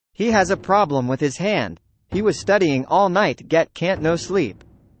He has a problem with his hand. He was studying all night, can't no sleep.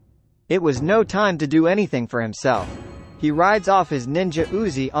 It was no time to do anything for himself. He rides off his Ninja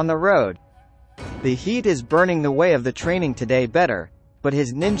Uzi on the road. The heat is burning the way of the training today better, but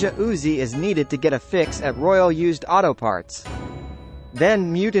his Ninja Uzi is needed to get a fix at Royal Used Auto Parts.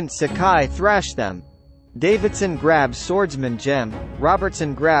 Then Mutant Sakai thrash them. Davidson grabs Swordsman Gem,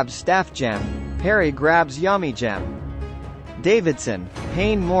 Robertson grabs Staff Gem, Perry grabs Yami Gem. Davidson,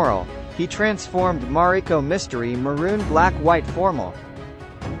 Pain Moral, he transformed Mariko Mystery Maroon Black White Formal.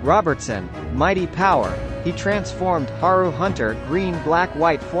 Robertson, Mighty Power, he transformed Haru Hunter Green Black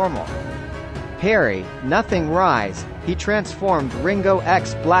White Formal. Perry, Nothing Rise, he transformed Ringo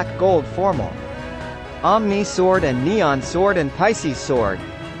X Black Gold Formal. Omni Sword and Neon Sword and Pisces Sword.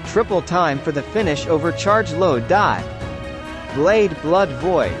 Triple time for the finish over Charge Load Die. Blade Blood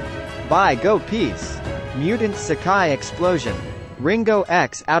Void. Bye Go Peace. Mutant Sakai Explosion. Ringo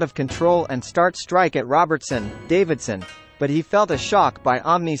X out of control and start strike at Robertson, Davidson, but he felt a shock by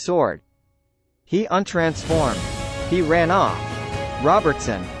Omni Sword. He untransformed. He ran off.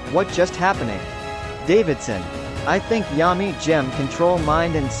 Robertson, what just happening? Davidson, I think Yami Gem control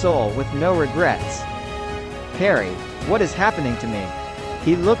mind and soul with no regrets. Perry, what is happening to me?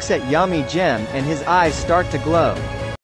 He looks at Yami Gem and his eyes start to glow.